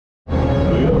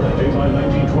by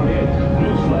 1928.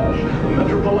 Newsflash, the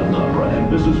Metropolitan Opera and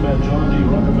businessman John D.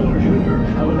 Rockefeller Jr.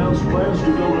 have announced plans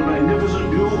to build a magnificent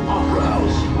new opera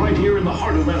house right here in the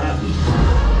heart of Manhattan.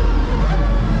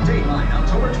 Dateline,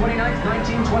 October 29th,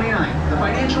 1929. The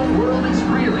financial world is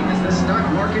reeling as the stock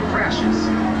market crashes.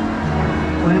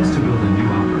 Plans to build a new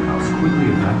opera house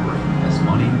quickly evaporate as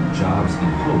money, jobs,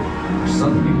 and hope are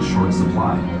suddenly in short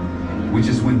supply. Which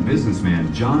is when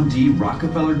businessman John D.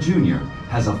 Rockefeller Jr.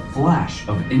 has a flash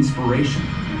of inspiration.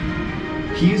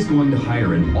 He is going to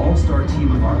hire an all-star team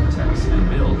of architects and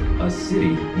build a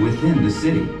city within the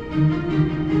city.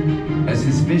 As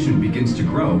his vision begins to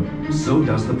grow, so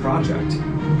does the project.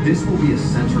 This will be a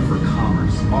center for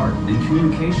commerce, art, and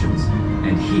communications,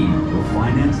 and he will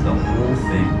finance the whole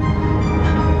thing.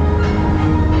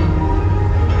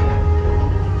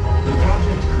 The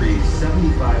project creates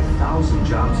 75,000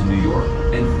 jobs in New York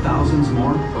and thousands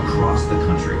more across the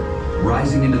country.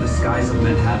 Rising into the skies of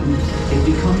Manhattan, it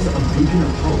becomes a beacon of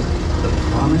hope, the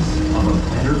promise of a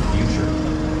better future.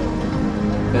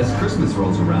 As Christmas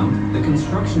rolls around, the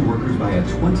construction workers buy a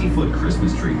 20-foot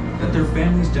Christmas tree that their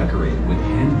families decorate with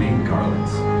handmade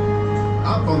garlands.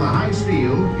 Up on the high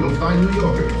steel, you'll find New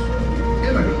Yorkers,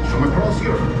 immigrants from across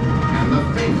Europe, and the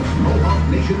famous Mohawk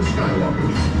Nation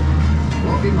skywalkers.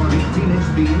 Walking on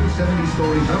 18-inch beams 70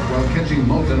 stories up while catching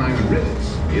molten iron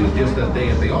rivets is just a day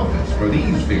at the office for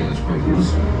these fearless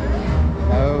crews.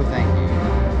 Oh, thank you.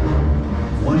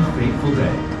 One fateful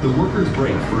day, the workers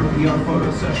break for a PR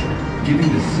photo session,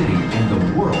 giving the city and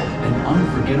the world an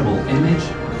unforgettable image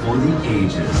for the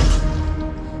ages.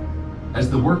 As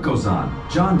the work goes on,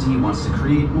 John D. wants to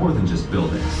create more than just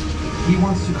buildings. He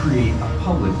wants to create a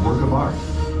public work of art.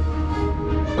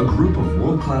 A group of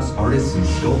world-class artists and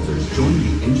sculptors join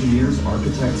the engineers,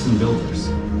 architects, and builders.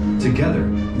 Together,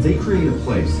 they create a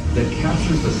place that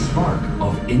captures the spark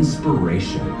of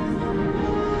inspiration.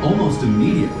 Almost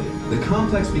immediately, the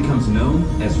complex becomes known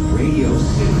as Radio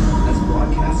City, as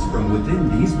broadcasts from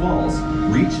within these walls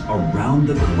reach around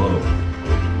the globe.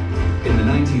 In the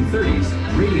 1930s,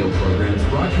 radio programs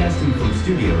broadcasting from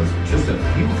studios just a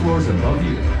few floors above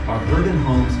you are heard in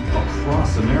homes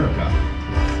across America.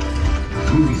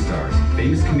 Movie stars,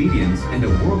 famous comedians, and a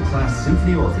world-class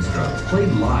symphony orchestra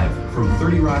played live from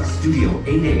 30 Rock's Studio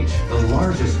 8H, the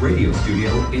largest radio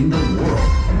studio in the world.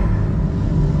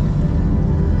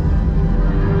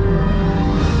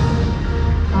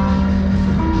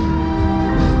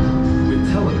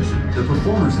 With television, the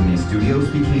performers in these studios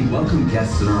became welcome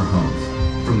guests in our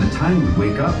homes. From the time we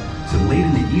wake up to late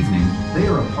in the evening, they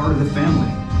are a part of the family.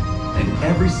 And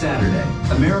every Saturday,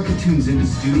 America tunes into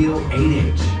Studio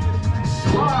 8H.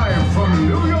 Live from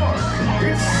New York,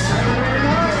 it's Saturday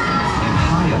night! And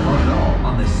high above it all,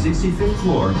 on the 65th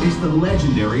floor, is the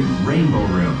legendary Rainbow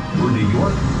Room, where New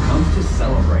York comes to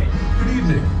celebrate. Good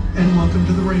evening, and welcome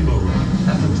to the Rainbow Room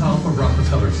at the top of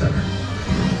Rockefeller Center.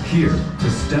 Here, to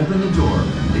step in the door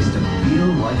is to feel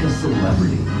like a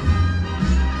celebrity.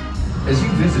 As you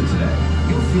visit today,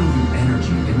 you'll feel the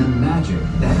energy and the magic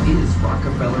that is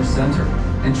Rockefeller Center.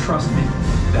 And trust me,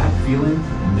 that feeling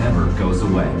never goes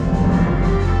away.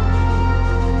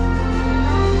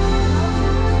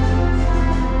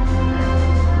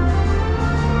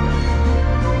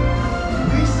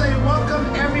 We say welcome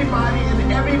everybody,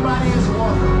 and everybody is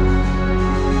welcome.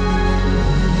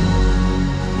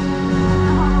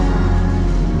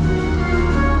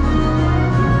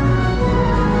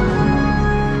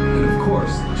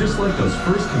 Just like those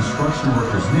first construction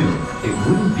workers knew, it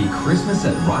wouldn't be Christmas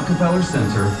at Rockefeller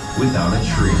Center without a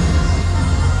tree.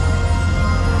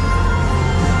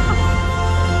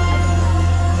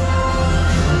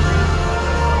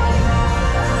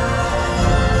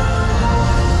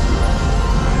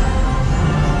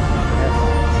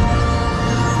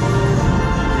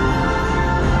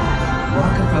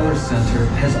 Rockefeller Center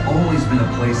has always been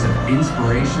a place of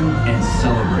inspiration and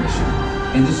celebration.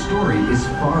 And the story is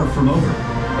far from over.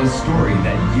 A story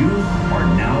that you are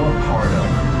now a part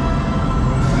of.